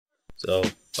So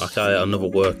back at another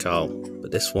workout,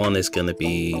 but this one is going to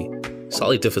be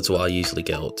slightly different to what I usually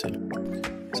get up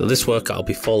to. So this workout I'll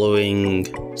be following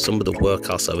some of the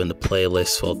workouts that are in the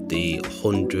playlist for the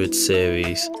 100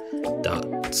 series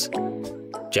that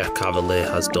Jeff Cavalier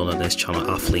has done on his channel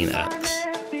Athlean X.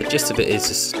 The gist of it is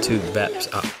just 2 reps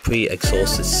at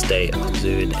pre-exhausted state after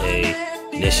doing a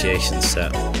initiation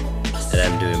set and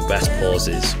then doing rest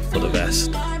pauses for the rest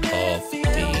of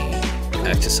the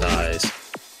exercise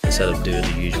instead of doing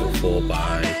the usual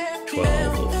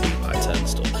 4x12 or 3x10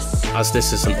 stuff. As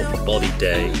this is an upper body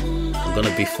day, I'm going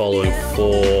to be following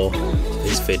 4 of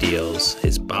his videos,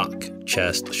 his back,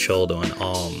 chest, shoulder and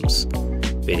arms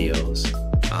videos.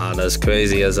 And as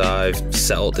crazy as I've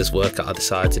set up this workout, I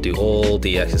decided to do all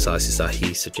the exercises that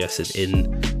he suggested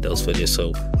in those videos.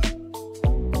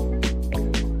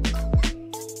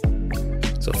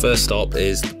 So first up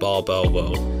is the barbell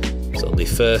row. So the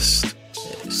first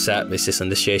set is this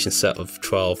initiation set of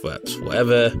 12 reps.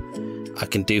 Whatever I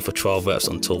can do for 12 reps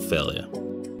until failure.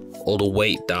 All the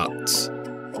weight that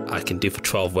I can do for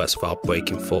 12 reps without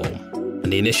breaking form. When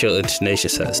the initial initiation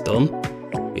set is done,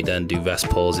 we then do rest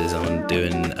pauses and I'm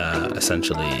doing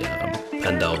essentially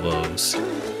pendle rows.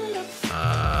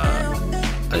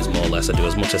 As more or less I do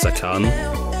as much as I can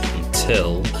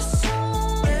until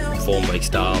form breaks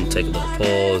down, take a little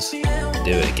pause, do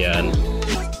it again.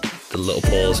 The little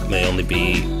pause may only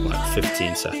be like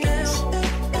 15 seconds.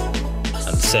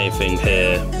 And the same thing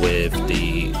here with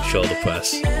the shoulder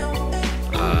press.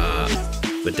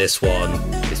 With this one,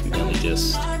 it's mainly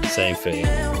just the same thing.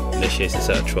 Initiation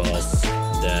set of 12,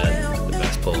 then the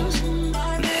rest pause.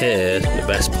 And here, the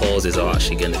rest pauses are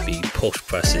actually going to be push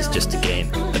presses just to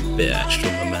gain a bit extra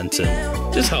momentum.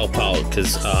 Just help out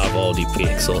because I've already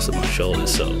pre-exhausted my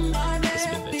shoulders, so it's a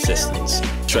bit of assistance.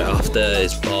 Straight after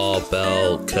is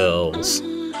barbell curls,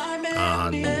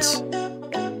 and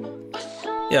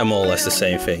yeah, more or less the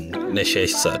same thing.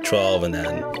 Initiation set of 12 and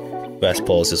then rest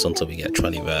pauses until we get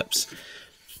 20 reps.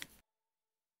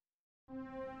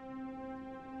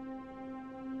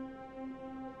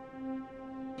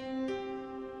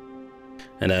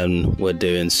 And then we're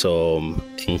doing some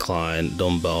incline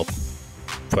dumbbell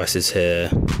presses here.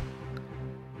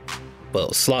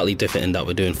 Well, slightly different in that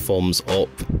we're doing thumbs up,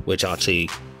 which actually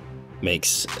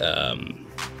makes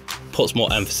puts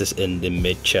more emphasis in the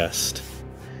mid chest.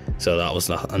 So that was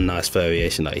a nice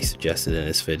variation that he suggested in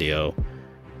this video.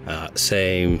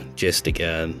 Same gist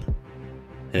again.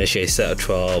 Initiate set of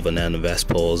 12 and then a rest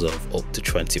pause of up to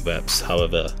 20 reps,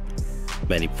 however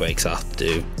many breaks I have to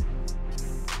do.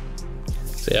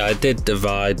 So yeah, I did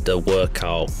divide the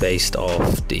workout based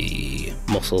off the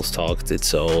muscles targeted,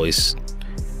 so always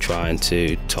trying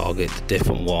to target the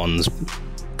different ones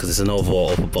because it's an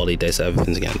overall upper body day, so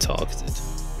everything's getting targeted.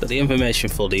 But the information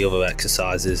for the other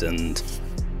exercises and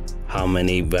how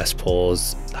many rest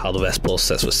pause, how the rest pause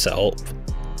sets were set up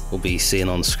will be seen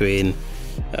on the screen.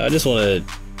 I just want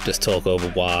to talk over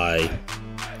why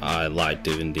I like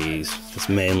doing these. It's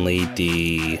mainly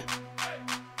the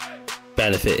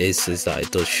benefit is that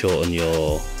it does shorten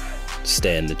your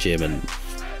stay in the gym and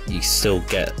you still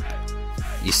get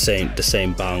the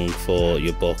same bang for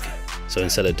your buck. So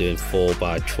instead of doing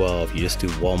 4x12, you just do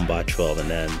 1x12 and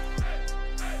then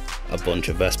a bunch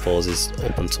of rest pauses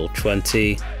up until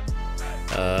 20.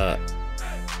 And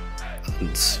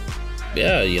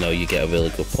yeah, you know, you get a really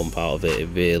good pump out of it. It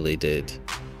really did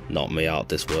knock me out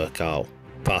this workout.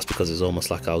 Perhaps because it's almost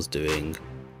like I was doing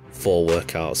 4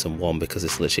 workouts in one, because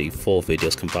it's literally 4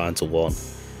 videos combined to one.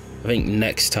 I think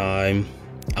next time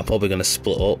I'm probably going to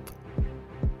split up.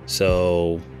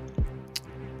 So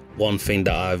one thing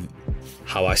that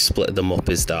how I split them up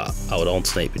is that I would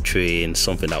alternate between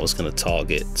something that was going to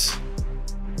target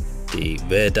the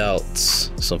rear delts,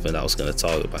 something that was going to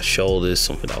target my shoulders,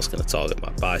 something that was going to target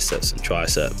my biceps and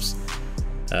triceps,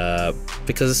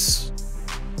 because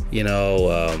you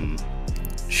know,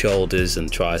 shoulders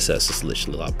and triceps is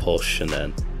literally like push, and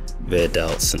then rear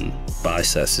delts and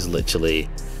biceps is literally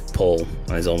pull,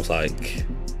 and it's almost like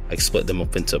I split them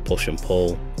up into push and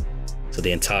pull. So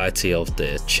the entirety of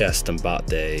the chest and back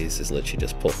days is literally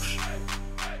just push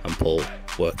and pull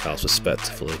workouts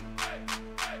respectively,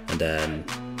 and then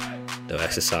the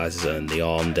exercises on the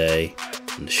arm day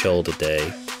and the shoulder day,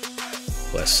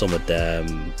 where some of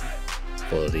them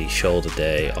for the shoulder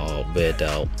day are rear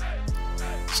delt,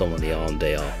 some of the arm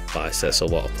day are biceps. So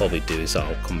what I'll probably do is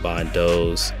I'll combine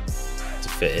those to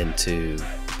fit into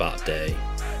the back day,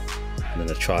 and then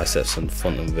the triceps and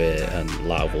front and rear and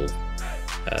lateral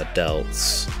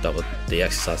delts, that would the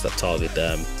exercise that target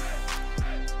them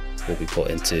will be put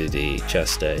into the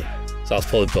chest day. So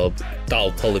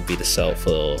that'll probably be the setup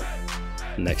for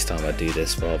next time I do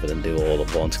this rather than do all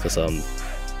at once, because I'm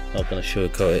not going to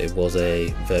sugarcoat it. It was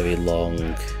a very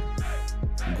long,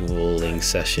 grueling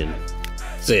session.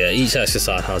 So yeah, each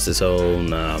exercise has its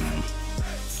own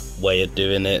way of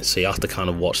doing it, so you have to kind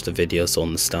of watch the videos to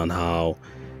understand how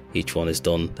each one is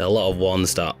done. There are a lot of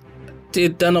ones that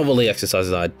they're not really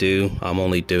exercises I do. I'm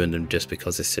only doing them just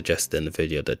because it's suggested in the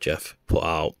video that Jeff put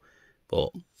out.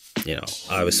 But you know,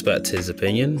 I respect his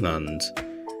opinion, and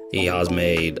he has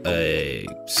made a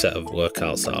set of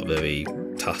workouts that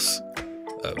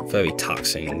are very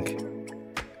taxing.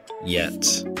 Yet,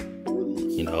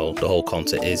 you know, the whole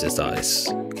concept is that it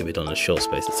can be done in a short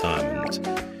space of time, and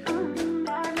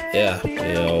yeah, you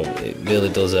know, it really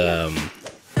does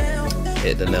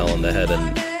hit the nail on the head.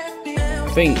 And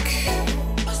I think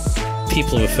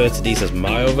people refer to these as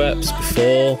myo reps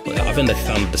before. I think they're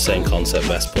kind of the same concept.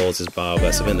 Rest pauses, myo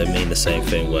reps. I think they mean the same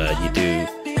thing, where you do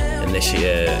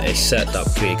initiate a set that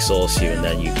pre-exhausts you, and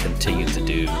then you continue to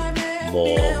do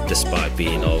more despite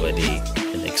being already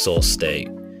in exhaust state.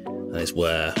 And it's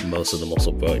where most of the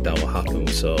muscle breakdown will happen.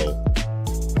 So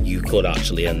you could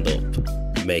actually end up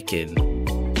making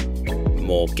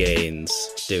more gains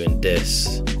doing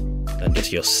this than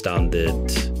just your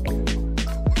standard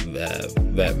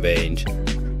rep range.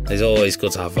 It's always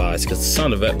good to have variety, because the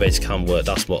standard rep range can work.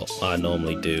 That's what I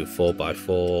normally do: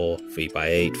 4x4,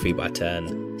 3x8,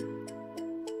 3x10.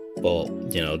 But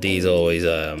you know, these always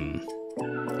are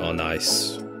a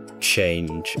nice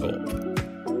change up.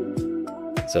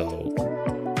 So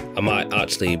I might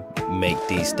actually make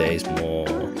these days more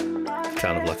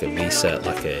kind of like a reset,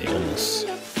 like a almost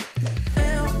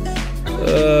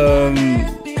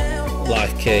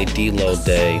like a deload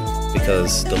day,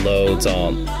 because the loads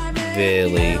aren't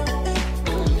really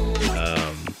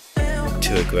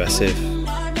too aggressive.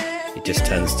 It just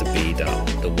tends to be that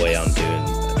the way I'm doing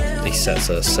these sets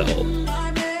are set up,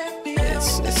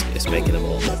 it's making them a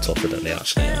lot more tougher than they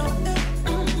actually are.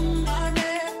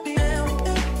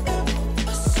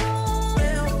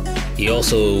 He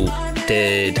also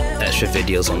did extra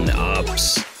videos on the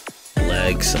abs,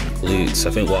 legs and glutes.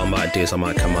 I think what I might do is I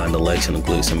might combine the legs and the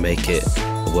glutes and make it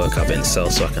a workout in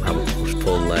itself, so I can have a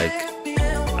push-pull leg,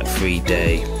 like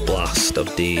 3-day blast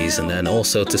of these, and then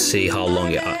also to see how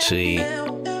long it actually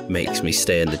makes me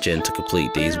stay in the gym to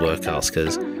complete these workouts,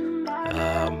 because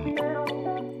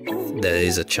there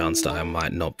is a chance that I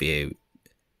might not be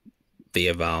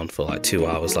around for like 2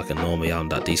 hours like I normally am,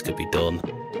 that these could be done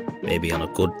maybe on a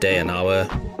good day an hour,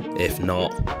 if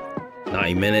not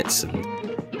 90 minutes, and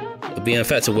it'll be an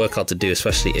effective workout to do,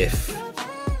 especially if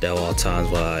there are times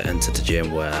where I enter the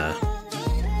gym where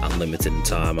I'm limited in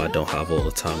time. I don't have all the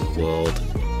time in the world.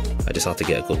 I just have to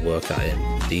get a good workout in.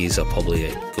 These are probably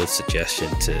a good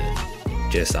suggestion to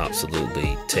just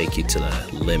absolutely take you to the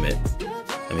limit.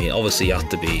 I mean, obviously you have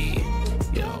to be,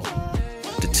 you know,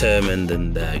 determined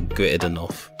and gritted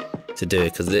enough to do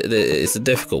it, because it's a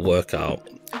difficult workout.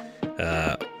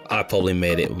 I probably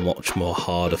made it much more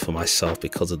harder for myself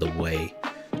because of the way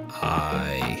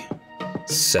I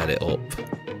set it up.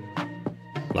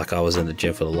 Like, I was in the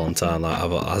gym for a long time, like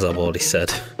as I've already said.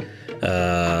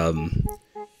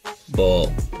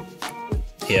 But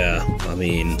yeah, I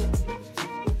mean,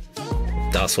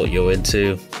 that's what you're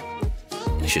into.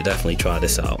 You should definitely try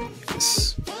this out.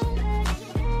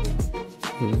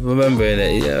 Remembering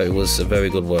it, yeah, it was a very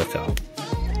good workout.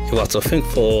 What I think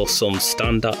for some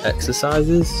standout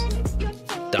exercises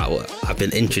that I've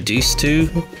been introduced to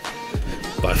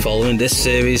by following this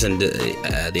series and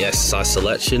the exercise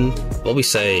selection, what we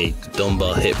say,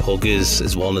 dumbbell hip huggers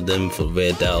is one of them for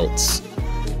rear delts.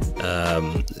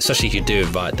 Especially if you do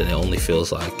it right, then it only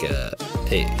feels like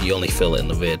you only feel it in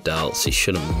the rear delts. You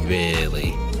shouldn't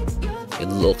really. It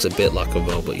looks a bit like a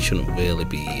row, but you shouldn't really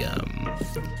be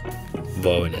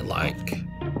rowing it like,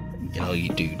 you know, you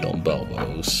do dumbbell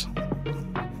rows.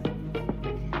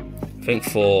 I think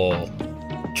for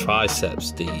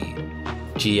triceps, the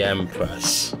GM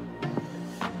press,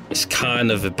 it's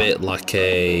kind of a bit like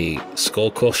a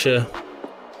skull crusher.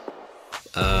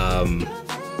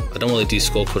 I don't really do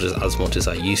skull crushers as much as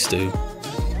I used to.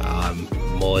 I'm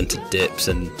more into dips,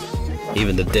 and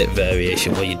even the dip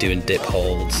variation where you're doing dip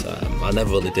holds. I never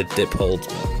really did dip holds,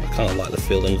 but I kind of like the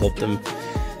feeling of them.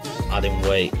 Adding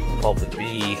weight will probably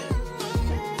be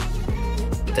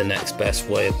the next best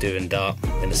way of doing that,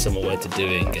 in a similar way to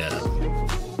doing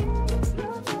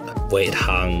weighted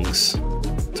hangs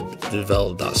to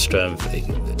develop that strength.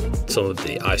 Some of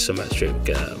the isometric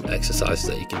exercises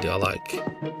that you can do, I like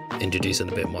introducing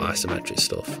a bit more isometric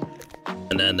stuff.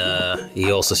 And then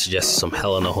he also suggested some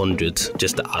Helen 100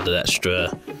 just to add extra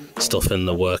stuff in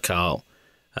the workout.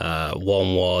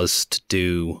 One was to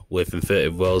do with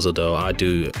inverted rows, although I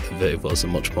do inverted rows in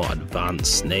much more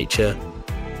advanced nature.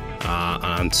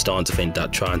 I'm starting to think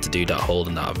that trying to do that hold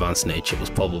in that advanced nature was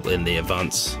probably in the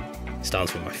advanced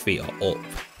stance where my feet are up.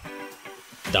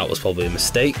 That was probably a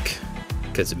mistake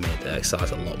because it made the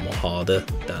exercise a lot more harder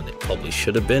than it probably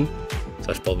should have been.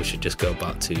 So I probably should just go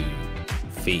back to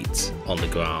feet on the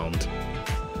ground.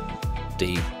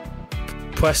 The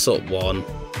press up one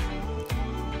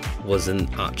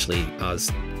wasn't actually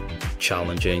as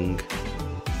challenging.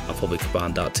 I probably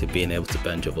combined that to being able to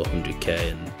bench over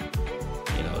 100k and,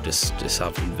 you know, just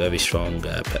having very strong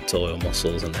pectoral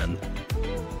muscles. And then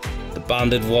the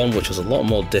banded one, which was a lot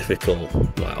more difficult,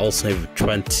 like alternating with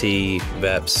 20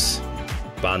 reps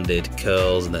banded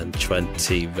curls and then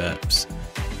 20 reps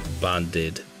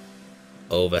banded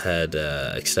overhead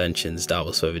extensions. That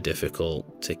was very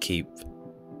difficult to keep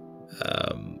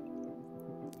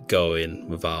going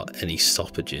without any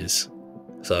stoppages.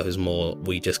 So it was more,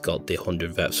 we just got the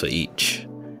 100 reps for each,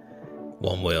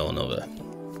 one way or another.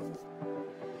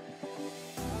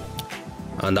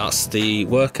 And that's the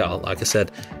workout. Like I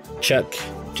said, check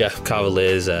Jeff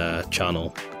Cavalier's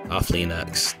channel, Athlean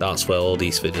X. That's where all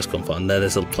these videos come from. And then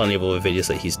there's plenty of other videos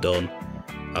that he's done.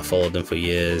 I followed him for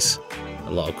years.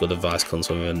 A lot of good advice comes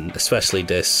from him, and especially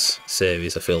this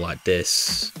series. I feel like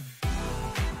this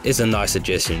is a nice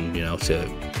addition, you know, to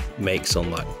make some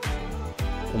like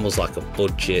almost like a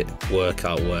budget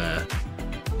workout where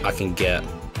I can get,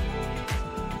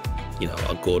 you know,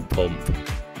 a good pump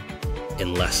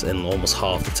in almost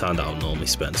half the time that I'll normally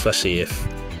spend, especially if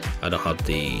I don't have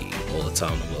all the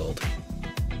time in the world.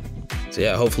 So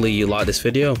yeah, hopefully you like this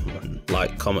video.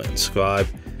 Like, comment and subscribe.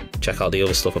 Check out the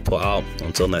other stuff I put out.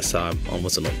 Until next time,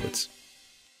 onwards and upwards.